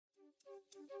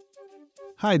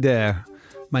Hi there,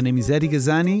 my name is Eddie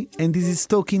Gazzani and this is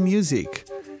Talking Music,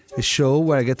 a show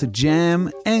where I get to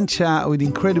jam and chat with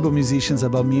incredible musicians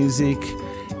about music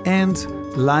and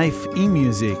life in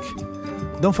music.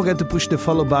 Don't forget to push the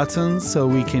follow button so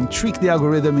we can trick the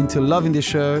algorithm into loving the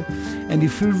show. And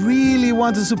if you really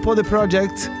want to support the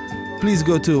project, please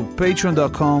go to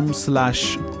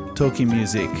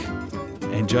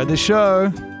patreon.com/talkingmusic. Enjoy the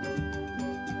show!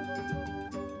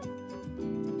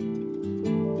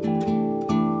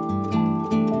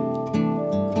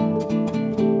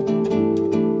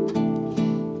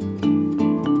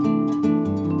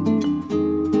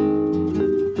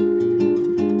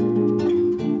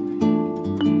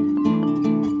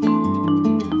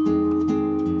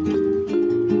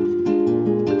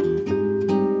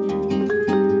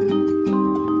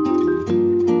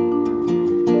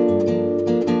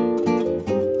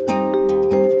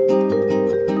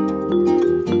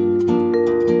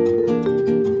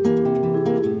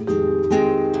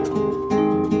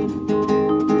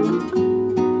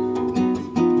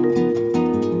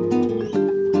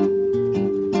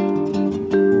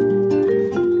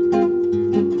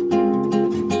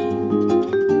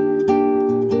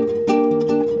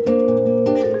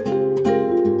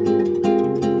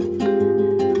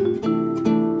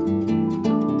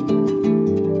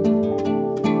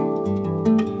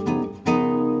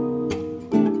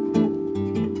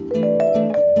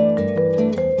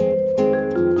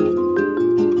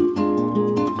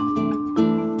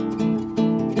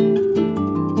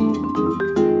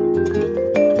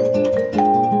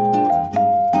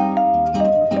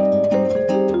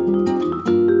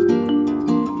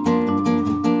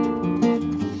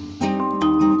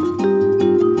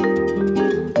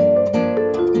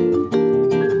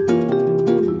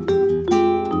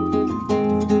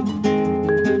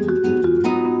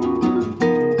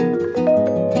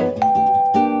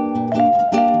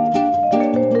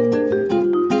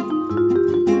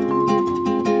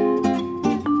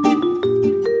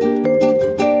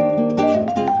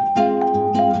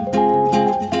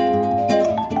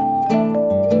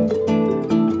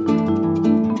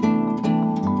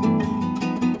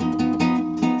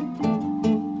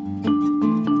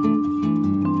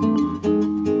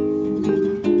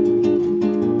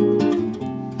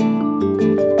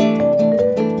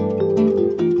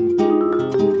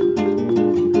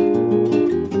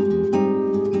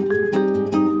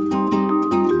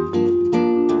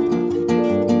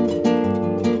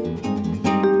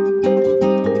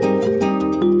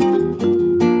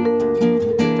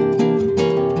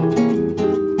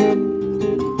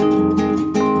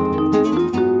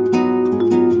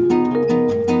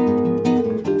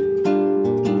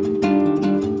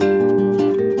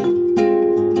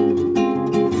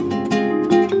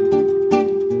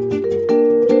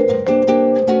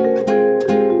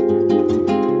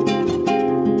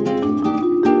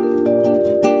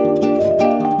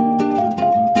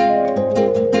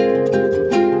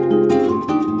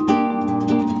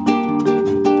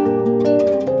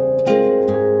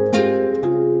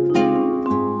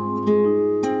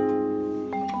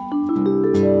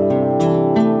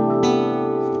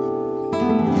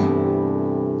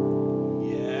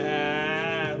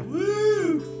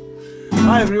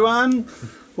 Hi everyone,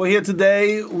 we're here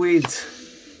today with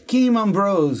Kym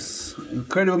Ambrose,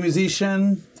 incredible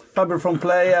musician, vibraphone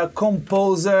player,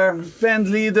 composer, band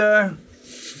leader,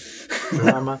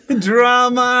 drummer.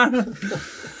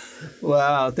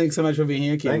 Wow, thanks so much for being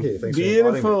here, Kym. Thank you. Thanks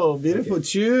beautiful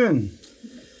tune.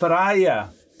 Praia.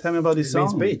 Tell me about this song.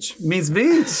 Means beach. Means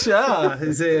beach.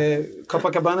 Is it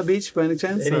Copacabana Beach by any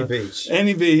chance? Any beach.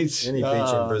 Any beach. Any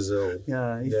beach in Brazil.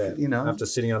 Yeah, you know. After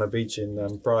sitting on a beach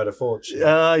in Praia da Forte.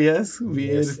 Yes,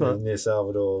 beautiful. Near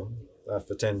Salvador.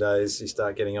 For 10 days, you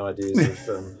start getting ideas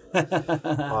of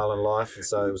island life, and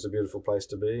so it was a beautiful place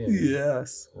to be. And,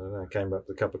 yes. I don't know, I came up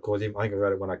with a couple of chords. I think I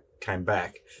wrote it when I came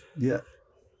back. Yeah.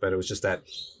 But it was just that.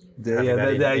 The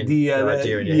idea in your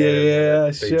head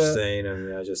of the beach scene,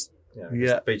 and just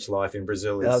beach life in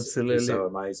Brazil is so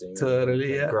amazing.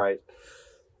 Totally, and great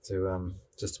to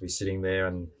just to be sitting there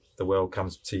and the world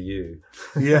comes to you.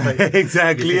 Yeah,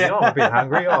 exactly. Think, I'm a bit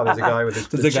hungry. There's a guy with the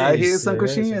There's a guy cheese. here, some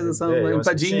coxinhas or some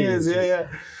empadinhas. Yeah.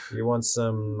 You want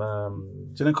some...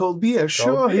 Do you want cold beer?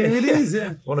 Sure, here it is,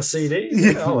 yeah. Want a CD?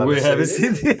 Yeah, we have a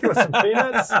CD. Want some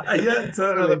peanuts? Yeah,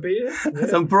 totally. Another beer? Yeah.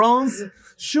 Some prawns?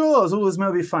 Sure, it's always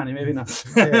maybe funny, maybe not.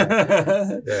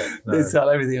 They sell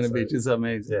everything on the beach. It's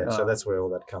amazing. Yeah, so that's where all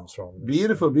that comes from.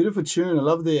 Beautiful tune. I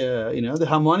love the the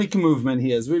harmonic movement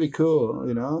here. It's really cool.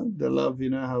 The love,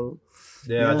 how.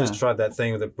 Yeah, I just tried that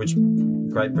thing with which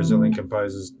great Brazilian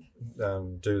composers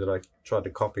do that I tried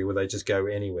to copy, where they just go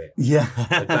anywhere. Yeah.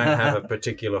 They don't have a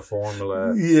particular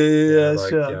formula.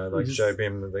 Sure. Like Joe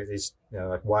Bim, he's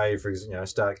like Wave, for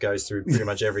example, goes through pretty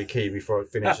much every key before it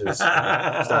finishes.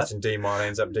 Starts in D minor,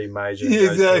 ends up D major,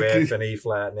 goes through F and E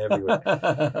flat and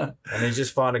everywhere. And you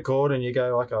just find a chord and you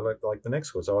go, like, I like the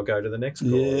next chord, so I'll go to the next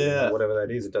chord. Whatever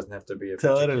that is, it doesn't have to be a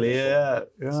totally.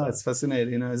 So, it's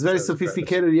fascinating. It's very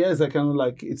sophisticated. It's like kind of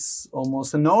like it's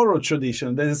almost an oral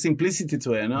tradition. There's a simplicity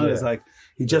to it. It's like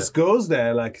it just goes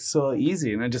there, like so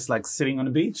easy, just like sitting on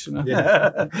the beach.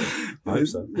 I hope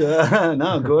so.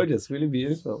 No, gorgeous, really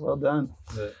beautiful. Well done.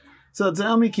 Yeah. So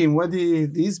tell me, Kym, when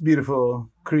did this beautiful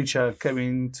creature come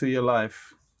into your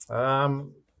life? I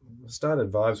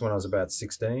started Vibes when I was about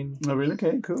 16. Oh, really?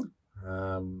 Okay, cool.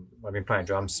 I've been playing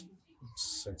drums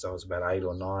since I was about 8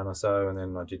 or 9 or so, and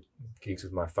then I did gigs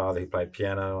with my father. He played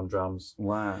piano on drums.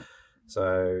 Wow.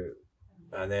 So,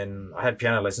 and then I had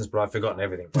piano lessons, but I'd forgotten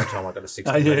everything by the time I got to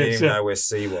 16. I didn't even know where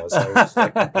C was, so it was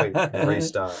like a complete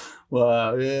restart.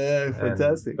 Wow,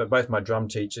 fantastic. But both my drum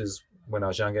teachers, when I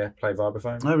was younger, played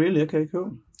vibraphone. Oh, really? Okay,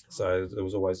 cool. So there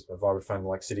was always a vibraphone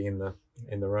like sitting in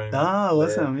the room. Oh,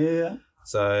 awesome. Yeah.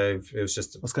 So it was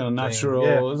just... It was kind of natural.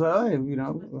 It was like,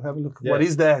 have a look. Yeah. What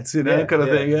is that? Kind of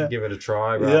thing. Yeah. Give it a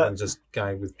try rather than just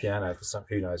going with piano for some...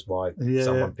 Who knows why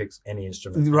someone picks any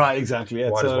instrument. Right, exactly.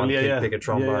 Why does one kid pick a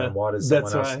trombone? Why does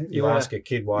someone else... You ask a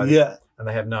kid why... And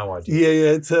they have no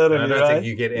idea. Totally. And I don't think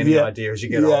you get any idea as you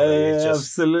get older. It's just,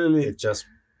 absolutely. It just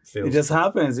feels... It just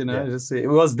happens, it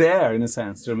was there in a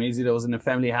sense. It was in a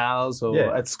family house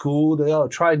or at school. They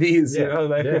try these.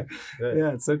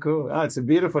 It's so cool. It's a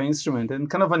beautiful instrument and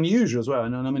kind of unusual as well. I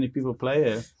know not many people play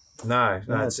it. No,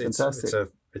 it's fantastic.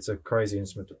 It's a crazy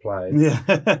instrument to play. Yeah,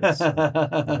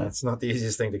 it's not the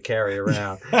easiest thing to carry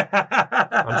around.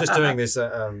 I'm just doing this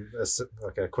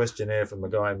like a questionnaire from a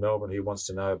guy in Melbourne who wants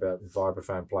to know about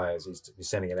vibraphone players. He's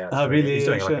sending it out. Oh, really? He's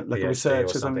doing like a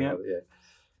research or something.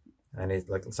 And it's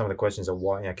like some of the questions are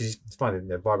why, because he's finding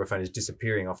the vibraphone is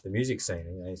disappearing off the music scene.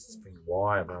 And he's thinking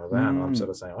why, blah, blah, blah. And I'm sort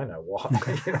of saying, I know why.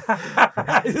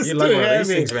 You let one of these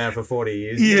things around for 40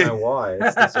 years, you know why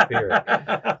it's disappearing.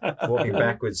 Walking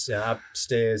backwards,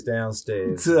 upstairs,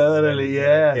 downstairs. Totally,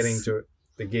 getting to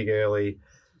the gig early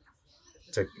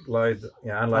to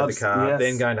unload the car,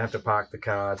 then going to have to park the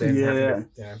car, then having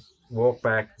to walk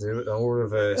back, do it all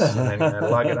reverse, and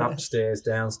then lug it upstairs,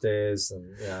 downstairs,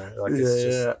 and it's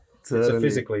just. Totally. It's a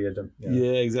physically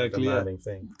demanding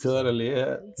thing. Totally,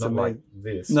 It's not like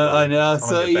this. No, I know,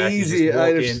 so easy. You just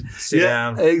walk in, sit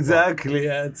down. Exactly,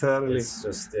 totally. It's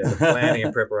just the planning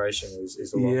and prepreparation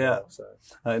is a lot more. So.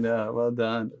 I know, well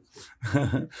done.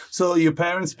 So your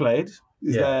parents played?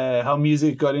 Is that how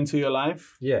music got into your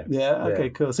life? Yeah.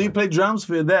 Okay, cool. So you played drums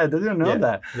for your dad? I didn't know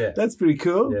that. Yeah. That's pretty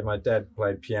cool. Yeah, my dad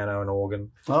played piano and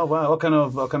organ. Oh wow! What kind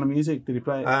of music did he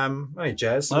play? Only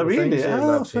jazz. Oh really?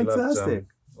 Things. Fantastic. He loved,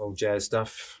 all jazz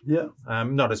stuff. Yeah.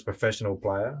 Not as a professional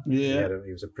player. Yeah.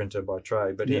 He was a printer by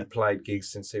trade, but he played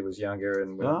gigs since he was younger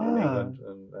and in England,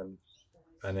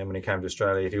 and then when he came to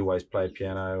Australia, he always played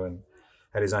piano and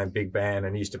had his own big band,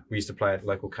 and we used to play at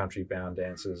local country bound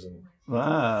dances and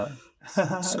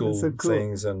school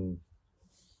things and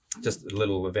just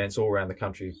little events all around the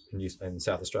country in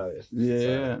South Australia.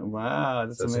 Yeah, so, wow,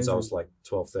 that's amazing. Since I was like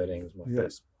 12, 13 was my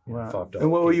first $5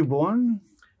 And where were you born?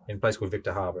 In a place called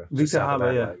Victor Harbour. Victor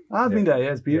Harbour, I've been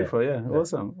there, it's beautiful,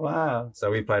 awesome, wow.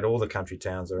 So we played all the country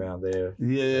towns around there.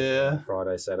 Yeah.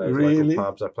 Friday, Saturday, really? Local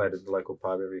pubs. I played at the local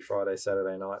pub every Friday,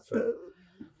 Saturday night for a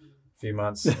few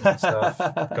months and stuff.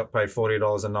 Got paid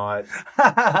 $40 a night.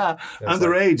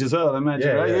 Underage as well, I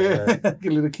imagine, right? Yeah. A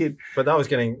little kid. But I was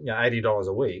getting $80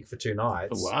 a week for 2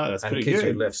 nights. Oh, wow, that's pretty good. And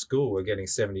kids who left school were getting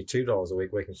 $72 a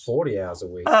week, working 40 hours a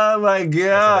week. Oh my God.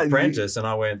 As an apprentice, and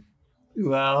I went,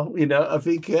 well, I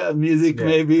think music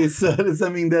maybe is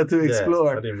something there to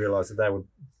explore. I didn't realise that they would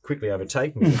quickly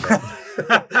overtake me in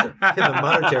the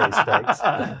monetary stakes.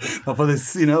 For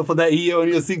this, for that year when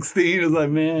you're 16, it was like,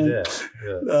 man. Yeah.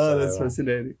 Oh, that's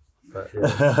fascinating. But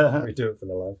we do it for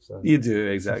the love. So. You do,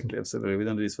 exactly, absolutely. We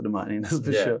don't do this for the money, that's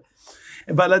for sure.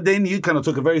 But then you kind of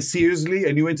took it very seriously,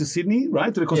 and you went to Sydney,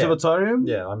 right, to the conservatorium.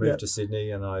 Yeah, I moved to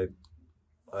Sydney, and I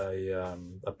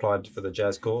applied for the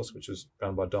jazz course, which was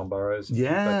run by Don Burrows.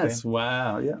 Yes,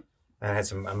 wow, yeah. And I had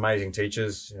some amazing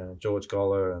teachers, George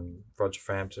Goller and Roger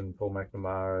Frampton, Paul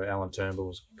McNamara, Alan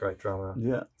Turnbull's great drummer.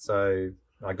 Yeah. So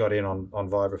I got in on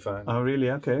vibraphone. Oh, really?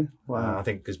 Okay. Wow. I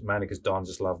think mainly because Don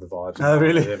just loved the vibes. Oh,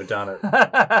 really? He'd ever done it.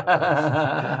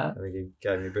 I think he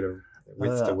gave me a bit of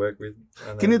wits to work with.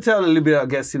 And, can you tell a little bit, I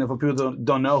guess, for people who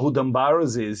don't know who Kym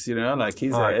Ambrose is, like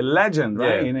he's a legend,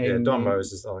 right? Yeah, Kym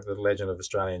Ambrose is like the legend of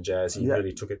Australian jazz. He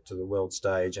really took it to the world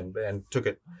stage and took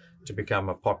it to become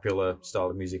a popular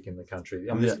style of music in the country.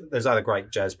 I mean, there's other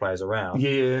great jazz players around.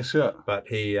 Yeah, sure. But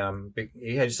he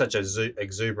had such an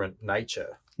exuberant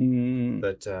nature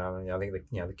that I think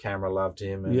the camera loved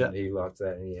him and he liked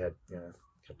that, and he had a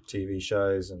couple of TV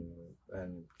shows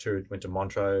and toured, went to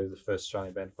Montreux, the first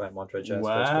Australian band to play at Montreux Jazz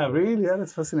Festival. Wow, really? Yeah,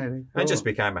 that's fascinating. And just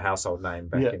became a household name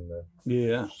back in the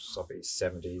 70s,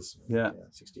 60s,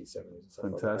 70s,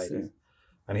 fantastic. Like 80s.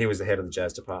 And he was the head of the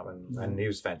jazz department, and he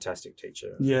was a fantastic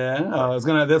teacher. Yeah,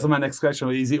 that's my next question.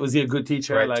 Was he a good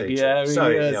teacher? Great teacher. Yeah, really,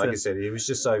 so like I said, he was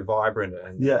just so vibrant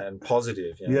and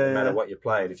positive. No matter what you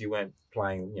played, if you weren't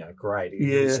playing, great,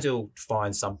 you would still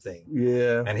find something.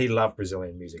 Yeah. And he loved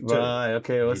Brazilian music too. Right.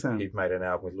 Okay. Awesome. He made an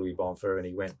album with Louis Bonfer, and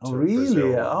he went to really?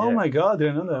 Brazil. Oh my God, I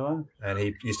didn't know that one. And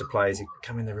he used to play. He'd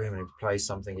come in the room and he'd play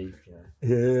something.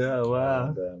 Yeah.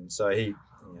 Wow. And, so he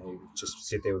would just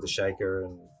sit there with the shaker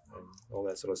and all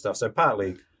that sort of stuff. So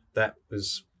partly that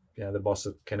was, the Boss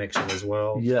connection as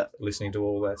well. Yeah. Listening to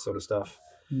all that sort of stuff.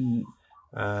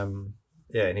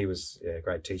 And he was a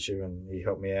great teacher, and he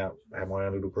helped me out. I had my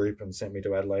own little group and sent me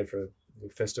to Adelaide for a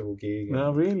festival gig.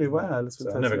 Oh, really? Wow. That's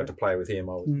fantastic. I never got to play with him.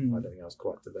 I don't think I was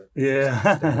quite to that.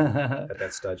 At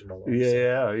that stage of my life.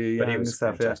 But he was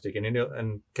fantastic,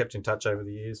 and kept in touch over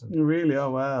the years. And really?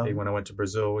 Oh, wow. When I went to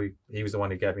Brazil, he was the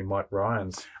one who gave me Mike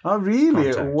Ryan's. Oh,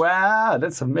 really? Contact. Wow,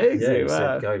 that's amazing. Yeah, he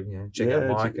said, go check out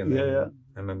Mike. And I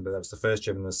remember that was the first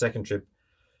trip. And the second trip,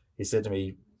 he said to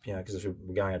me, because if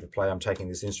we're going out to play, I'm taking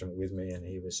this instrument with me. And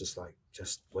he was just like,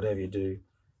 just whatever you do,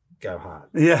 go hard.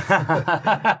 Yeah.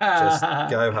 Just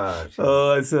go hard.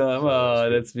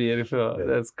 Awesome. That's beautiful. Yeah.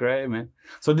 That's great, man.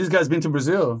 So this guy's been to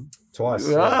Brazil? Twice.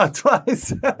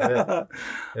 Twice. Yeah.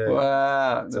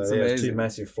 Wow. That's amazing. 2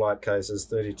 massive flight cases,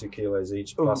 32 kilos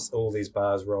each, plus all these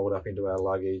bars rolled up into our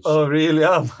luggage. Oh, really?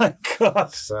 Oh, my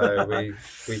God. So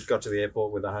we got to the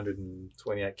airport with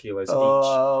 128 kilos each.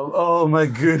 Oh, my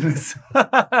goodness.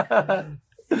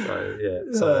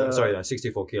 So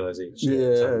 64 kilos each.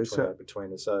 So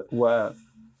between us. So wow.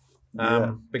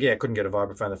 But I couldn't get a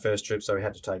vibraphone the first trip, so we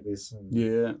had to take this.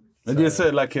 And is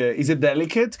it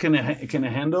delicate? Can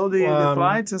it handle the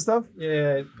flights and stuff?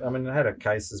 Yeah, I mean, I had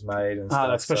cases made and stuff.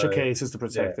 Like special cases to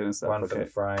protect it and stuff. One for the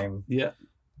frame. Yeah.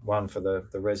 One for the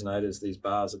resonators, these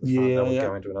bars at the front, that would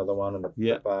go into another one, and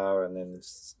the bar, and then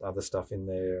there's other stuff in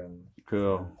there. And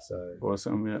cool. So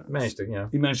awesome, yeah.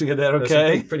 You managed to get that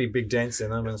okay? Some pretty big dents in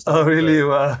them and stuff. Oh, really?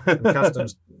 Wow. And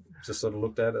customs just sort of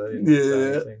looked at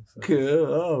it. Cool.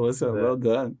 Oh, awesome. Well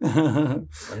done. And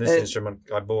this instrument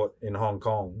I bought in Hong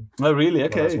Kong. Oh, really?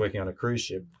 Okay. When I was working on a cruise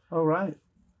ship. Oh, right.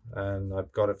 And I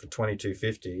got it for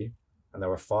 $22.50. And they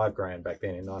were $5,000 back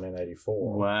then in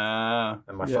 1984. Wow.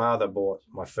 And my father bought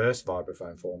my first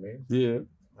vibraphone for me. Yeah.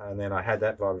 And then I had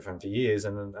that vibraphone for years.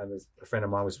 And a friend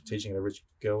of mine was teaching at a rich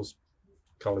girls'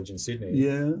 college in Sydney.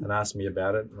 Yeah. And asked me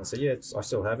about it. And I said, I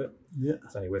still have it. Yeah.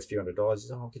 It's only worth a few $100s. He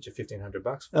said, I'll get you $1,500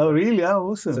 for it. Oh, really?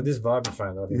 Oh, awesome. So this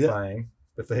vibraphone that I've been playing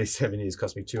for 37 years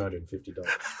cost me $250.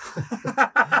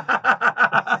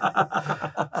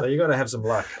 So you got to have some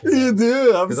luck. You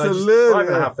do, absolutely.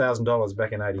 $5,500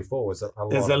 back in '84 was a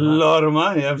lot. It's a lot of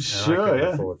money, I'm sure.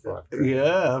 I afford $5,000.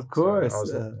 Yeah, of course.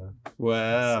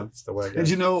 Wow. It's the way it goes. And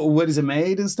you know what is it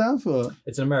made and stuff? Or?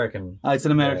 It's an American. It's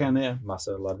an American,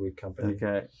 Musser Ludwig company.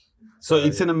 Okay. So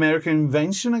it's an American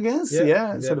invention, I guess.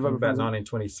 Yeah. Sort of about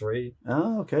 1923.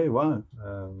 Oh, okay. Wow.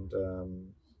 And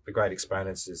the great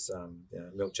exponents is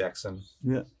Milt Jackson.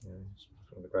 Yeah.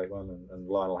 The great one, and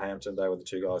Lionel Hampton. They were the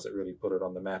two guys that really put it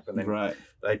on the map. And then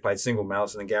they played single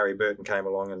mallets, and then Gary Burton came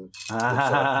along and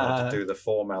to do the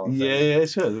 4 mallet thing. Yeah,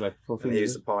 sure. Like and he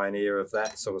was the pioneer of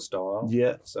that sort of style.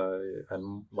 Yeah. So,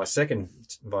 and my second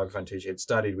vibraphone teacher had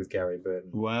studied with Gary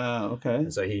Burton. Wow. Okay.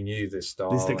 And so he knew this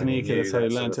style, this technique, and that's how he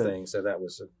learned it. So that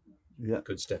was a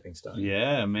good stepping stone.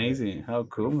 Yeah, amazing. How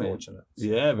cool, man. Fortunate.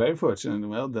 Yeah, very fortunate.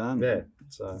 Well done. Yeah.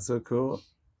 So cool.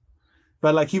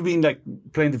 But like you've been like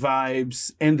playing the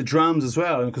vibes and the drums as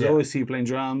well, because I always see you playing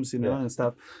drums, and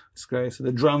stuff. It's great. So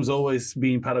the drums always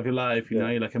being part of your life, you know,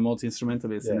 you're like a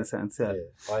multi-instrumentalist in a sense. Yeah.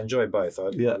 I enjoy both.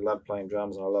 I love playing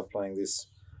drums and I love playing this.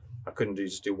 I couldn't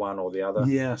just do one or the other.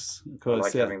 Yes, of course. I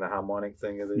like having the harmonic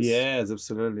thing of this. Yes,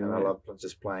 absolutely. And I love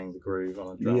just playing the groove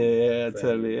on a drum. Yeah,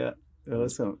 totally. Yeah.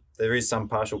 Awesome. There is some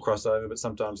partial crossover, but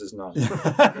sometimes there's not.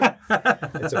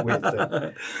 It's a weird thing.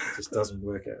 It just doesn't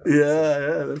work out.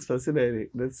 Yeah, that's fascinating.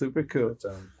 That's super cool.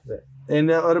 But, and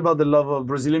what about the love of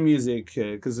Brazilian music?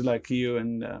 Because like you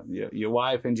and your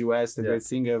wife, Angie West, the great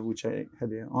singer, which I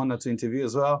had the honor to interview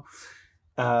as well.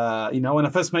 when I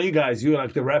first met you guys, you were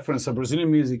like the reference of Brazilian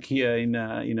music here in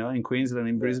in Queensland,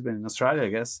 in Brisbane, in Australia, I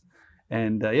guess.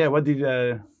 And what did?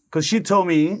 Because she told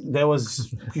me that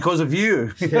was because of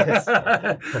you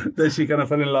that she kind of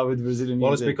fell in love with Brazilian music.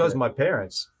 Well, it's because my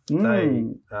parents.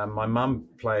 My mum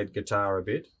played guitar a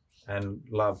bit and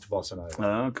loved bossa nova.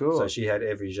 Oh, cool. So she had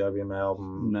every Jovium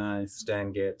album, nice.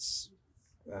 Stan Getz,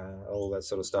 all that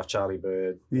sort of stuff, Charlie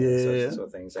Bird, sort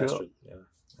of things, cool. Astrid,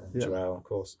 Joao, of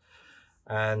course.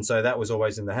 And so that was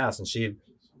always in the house, and she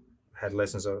had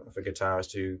lessons of a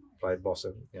guitarist who played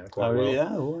bossa, quite well.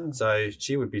 Yeah, wow. So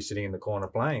she would be sitting in the corner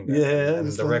playing that,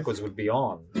 and the records would be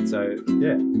on. So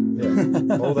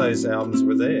all those albums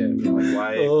were there,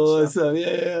 like Wave. Awesome,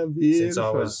 beautiful. Since I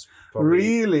was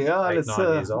probably 8, 9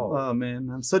 years old. Oh man,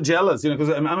 I'm so jealous, because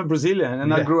I'm a Brazilian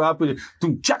and I grew up with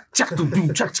doom chak chak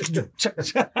doom chak chak doom chak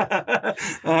chak. I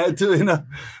had to,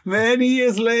 many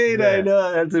years later,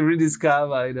 I had to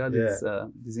rediscover,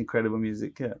 this incredible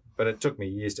music. Yeah. But it took me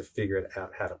years to figure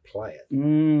out how to play it.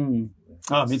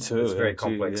 Oh, me too. It's very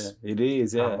complex. It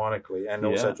is, harmonically, and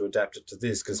also to adapt it to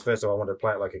this, because first of all I wanted to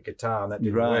play it like a guitar, and that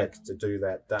didn't work to do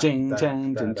that.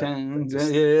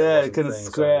 Kind of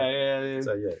square.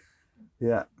 So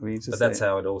yeah, but that's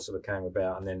how it all sort of came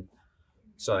about, and then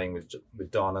starting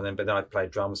with Don, and then I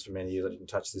played drums for many years. I didn't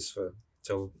touch this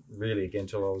till I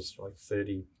was like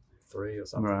 33 or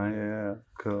something. Right, yeah,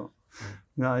 cool.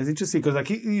 No, it's interesting because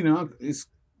it's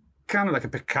kind of like a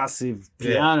percussive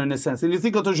piano in a sense. And you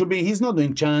think Otto Jobim, he's not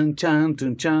doing chan chan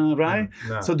tun chan, right?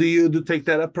 No. So do you take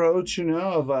that approach,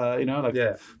 of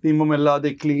being more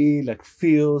melodically, like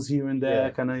feels here and there,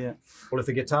 kind of Well, if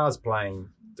the guitar's playing.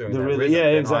 Doing the rhythm,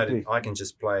 then exactly. I can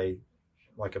just play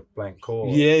like a blank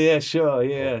chord. Sure,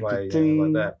 yeah. Play,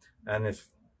 like that. And if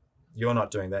you're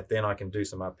not doing that, then I can do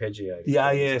some arpeggiating.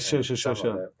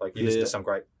 Sure. Like you listen to some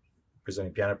great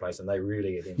Brazilian piano players, and they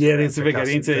really get into.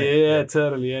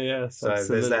 Totally, So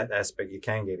there's that aspect you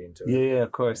can get into. Yeah,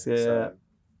 of course, yeah,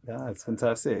 it's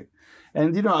fantastic.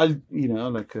 And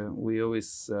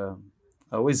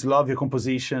we always love your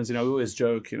compositions. We always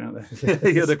joke, you're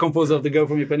the composer of the Girl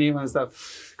from Ipanema and stuff,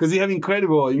 because you have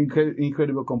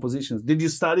incredible compositions. Did you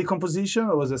study composition,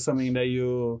 or was it something that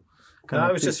you? No,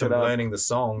 it was just from learning the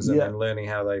songs and then learning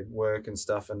how they work and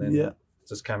stuff, and then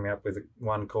just coming up with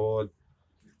one chord,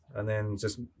 and then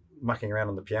just mucking around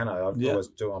on the piano. I'd always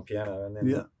do it on piano, and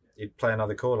then you'd play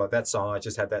another chord. Like that song, I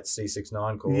just had that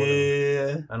C6/9 chord.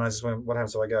 And I just went, what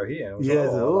happens if I go here? And I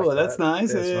was like, that's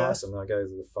nice. That's nice. And I go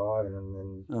to the 5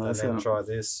 and then try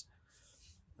this.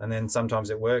 And then sometimes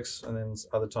it works, and then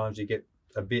other times you get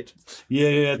a bit.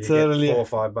 You totally. Get 4 or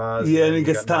 5 bars. And you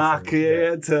get stuck.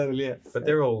 Totally. But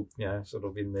they're all, sort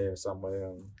of in there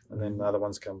somewhere. And then the other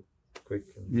ones come quick.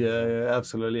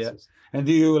 Absolutely. And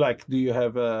do you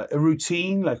have a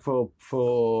routine like for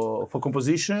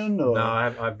composition? Or? No,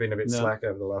 I've been a bit slack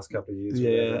over the last couple of years.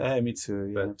 Me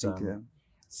too. But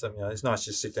so it's nice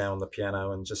to sit down on the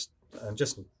piano and just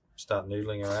start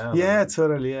noodling around.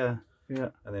 Totally. And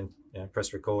then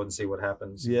press record and see what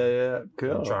happens.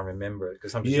 Cool. And try and remember it,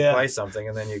 because sometimes you play something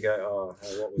and then you go,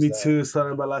 what was Me that? too.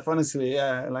 Started my life, honestly.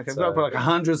 Like I've got like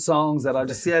 100 songs that I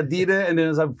just I did it, and then I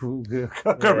was like,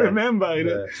 I can't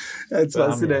remember. It's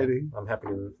fascinating. I'm happy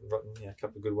to a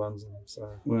couple of good ones.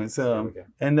 So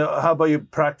and how about you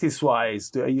practice wise?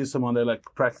 Do you someone that like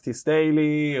practice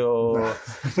daily, or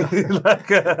like?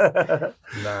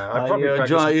 No, I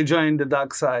probably you join the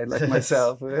dark side like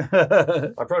myself.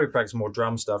 I probably practice more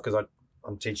drum stuff, because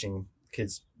I'm teaching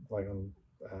kids like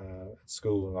at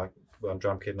school, and like I'm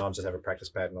drum kit, and I just have a practice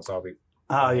pad, and so I'll be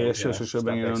sure,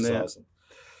 banging on there,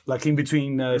 like in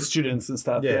between students and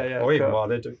stuff. Or even while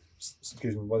they're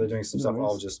doing some stuff,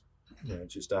 I'll just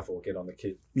do stuff or get on the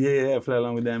kit. Play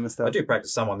along with them and stuff. I do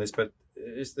practice some on this, but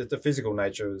it's the physical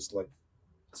nature is like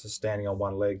just standing on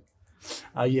one leg.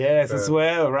 Yes, as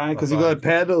well, right? Because you got a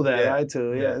pedal there, right?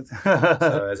 Too,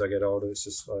 So as I get older, it's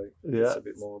just like it's a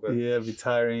bit more. But, be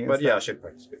tiring. But I should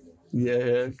practice a bit more.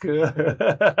 Cool.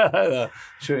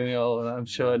 Sure, I'm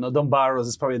sure. No, Don Barros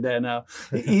is probably there now.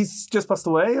 He's just passed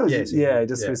away, or just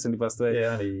recently passed away.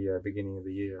 Only beginning of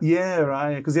the year.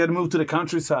 Right. Because he had moved to the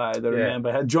countryside. I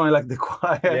remember, had joined like the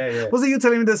choir. Was it you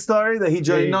telling me the story that he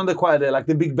joined not the choir, like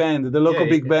the big band, the local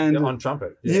big band on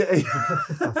trumpet? I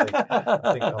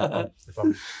think if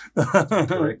I'm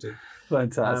corrected.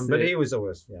 Fantastic. But he was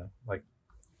always, like.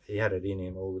 He had it in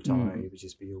him all the time. He would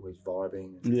just be always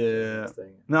vibing.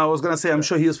 No, I was gonna say, I'm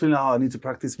sure he was feeling, I need to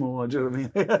practice more. Do you know what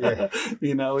I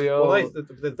mean?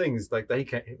 The thing is, like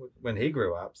when he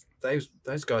grew up,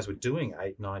 those guys were doing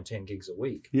 8, 9, 10 gigs a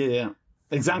week.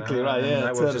 Exactly right.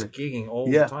 They were just gigging all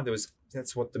the time.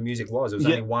 That's what the music was. It was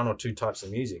only 1 or 2 types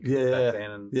of music back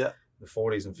then, and the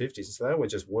 40s and 50s, so they were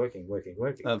just working.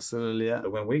 Absolutely, yeah.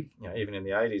 But when we, even in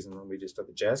the 80s, and when we just got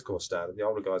the jazz course started, the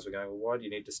older guys were going, well, why do you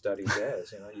need to study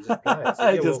jazz? You just play it. So,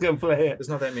 I just can play it. There's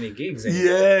not that many gigs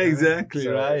anymore. Yeah, exactly,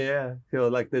 so, right, yeah.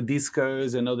 Like the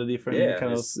discos and all the different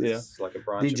kind of, it's like a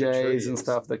branch DJs of a tree. and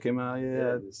stuff that came out,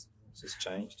 It's just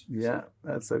changed. Yeah,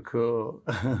 that's so cool.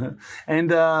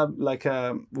 And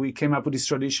we came up with this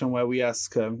tradition where we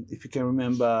ask if you can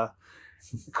remember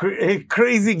a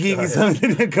crazy gig is something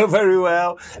that didn't go very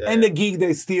well, and the gig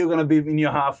that's still gonna be in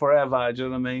your heart forever. Do you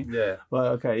know what I mean? Yeah. Well,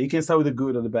 okay, you can start with the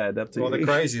good or the bad. Up to you. I think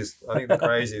the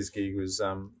craziest gig was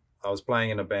I was playing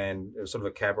in a band. It was sort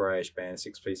of a cabaret-ish band,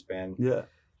 6-piece band. Yeah.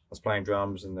 I was playing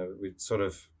drums, and we sort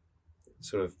of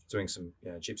doing some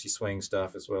gypsy swing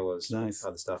stuff as well as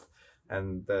other stuff.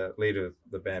 And the leader of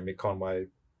the band, Mick Conway,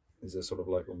 is a sort of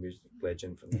local music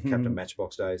legend from the Captain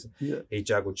Matchbox days. Yeah. He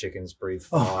juggled chickens, breathed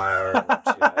fire.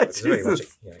 It was very much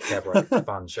a cabaret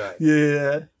fun show.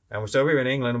 Yeah. And so we were in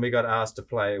England, and we got asked to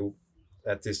play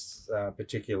at this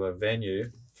particular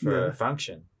venue for a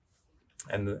function.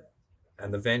 And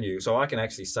the venue, so I can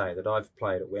actually say that I've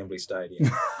played at Wembley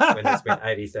Stadium when there's been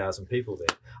 80,000 people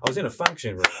there. I was in a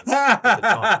function room at the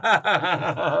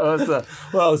time.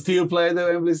 Well, still playing the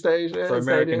Wembley Stadium? For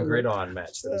American Gridiron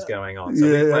match that was going on. So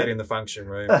we played in the function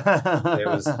room. There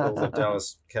was all the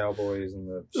Dallas Cowboys and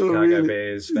the Chicago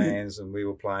Bears fans, and we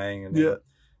were playing. And then,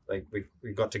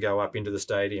 we got to go up into the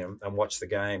stadium and watch the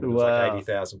game. It was like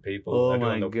 80,000 people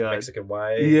doing the Mexican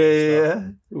wave. Yeah.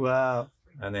 Wow.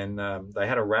 And then they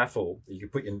had a raffle. You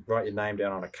could write your name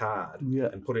down on a card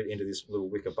and put it into this little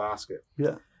wicker basket.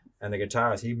 Yeah. And the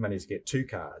guitarist, he managed to get 2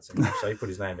 cards. And so he put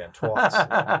his name down twice.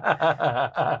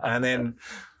 And then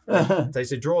they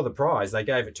said, draw the prize. They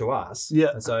gave it to us. Yeah.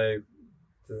 And so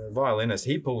the violinist,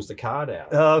 he pulls the card out.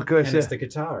 Oh, of course, and it's the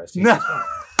guitarist.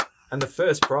 And the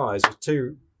first prize was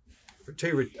two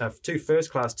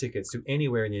first-class tickets to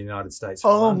anywhere in the United States.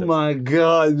 London. My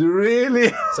God,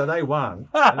 really? So they won.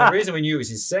 And the reason we knew it was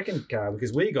his second card,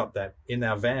 because we got that in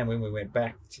our van when we went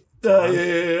back to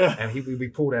London. And we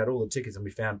pulled out all the tickets, and we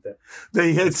found that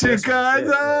they had 2 cards.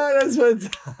 That's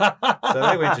fantastic. So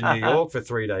they went to New York for a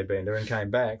 3-day bender and came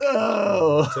back.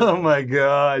 Oh my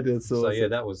God, that's awesome. So yeah,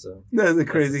 that's a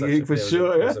crazy gig for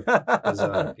sure. It was a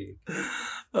bizarre gig.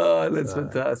 Oh, that's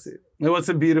fantastic. And what's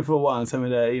a beautiful one? Something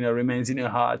that remains in your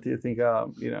heart. You think, I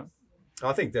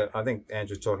think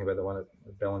Andrew's talking about the one at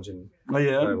the Bellingen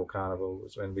Global Carnival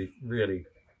was when we really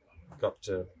got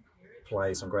to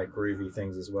play some great groovy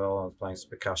things as well. I was playing some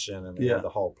percussion, and the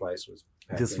whole place was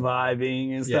packing. Just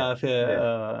vibing and stuff.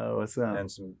 Yeah. What's that? And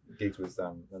some gigs with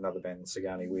another band,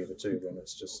 Sigourney Weaver too. When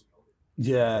it's just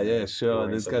sure.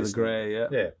 This guy's great.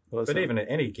 Yeah. But even at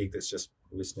any gig that's just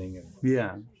listening and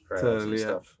totally,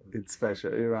 stuff. It's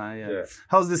special. You're right. Yeah.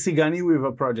 How's the Sigourney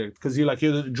Weaver project? Because you're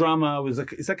the drummer.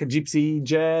 It's like a gypsy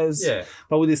jazz. Yeah.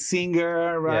 But with a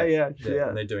singer, right? Yeah.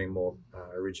 And they're doing more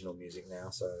original music now,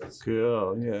 so it's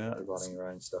cool. Yeah. They're writing their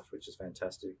own stuff, which is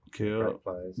fantastic. Cool. Great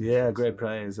players. Yeah, great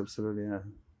players. Absolutely. Yeah.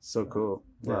 So cool.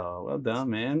 Wow. Well done,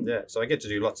 man. Yeah. So I get to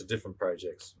do lots of different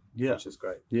projects. Yeah. Which is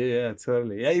great. Yeah,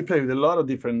 totally. Yeah, you play with a lot of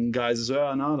different guys as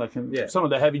well, no? Like some of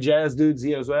the heavy jazz dudes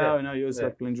here as well. You always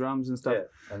like playing drums and stuff.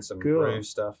 Yeah. And some groove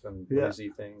stuff and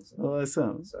bluesy things.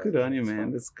 Awesome. So, good on you, man.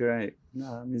 Fun. That's great.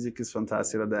 No, music is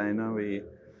fantastic today. We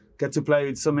get to play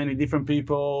with so many different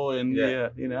people, and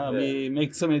we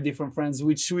make so many different friends,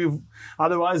 which we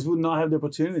otherwise would not have the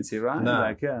opportunity, right?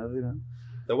 No.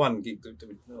 The one gig that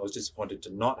I was disappointed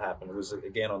to not happen was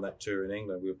again on that tour in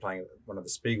England. We were playing at one of the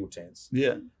Spiegel tents.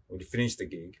 Yeah. We finished the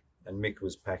gig, and Mick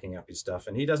was packing up his stuff,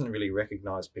 and he doesn't really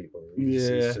recognise people. He's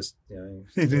just, in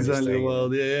his own little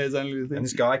world. Yeah, his own little thing. And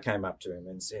this guy came up to him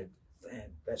and said,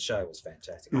 "Man, that show was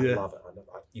fantastic. I love it.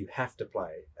 You have to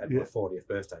play at my 40th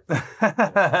birthday."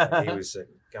 He was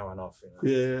going off.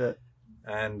 Yeah.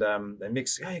 And then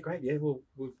Mick's, "Hey, great, we'll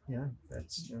we'll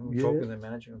talk with the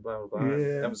manager and blah blah blah."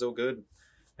 Yeah. That was all good.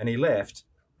 And he left,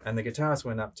 and the guitarist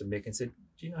went up to Mick and said,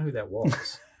 "Do you know who that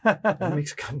was?" And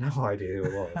Mick's got no idea who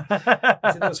it was.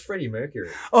 He said, "That was Freddie Mercury."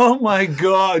 Oh my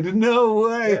God, no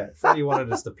way. Yeah, Freddie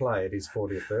wanted us to play at his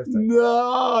 40th birthday.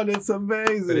 No, that's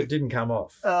amazing. But it didn't come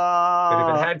off. But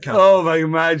if it had come off.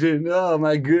 Imagine. Oh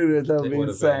my goodness, that would be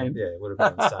insane. It would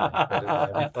have been insane.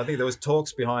 But I think there was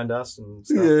talks behind us and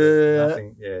stuff. Yeah.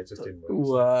 Nothing, it just didn't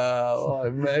work. Wow,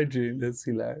 imagine. That's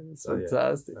hilarious.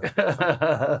 Fantastic.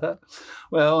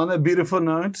 Well, on a beautiful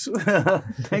note,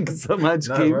 thanks so much,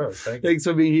 Kym. Thanks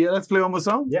for being here. Let's play one more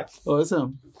song. Yeah.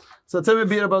 Awesome. So tell me a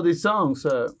bit about this song.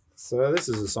 So this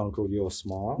is a song called Your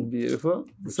Smile. Beautiful.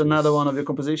 It's another one of your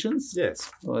compositions?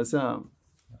 Yes. Awesome.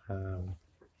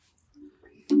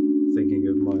 Thinking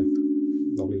of my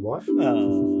lovely wife.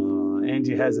 Oh, And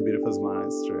he has a beautiful smile,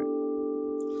 it's true.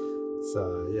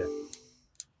 So, yeah.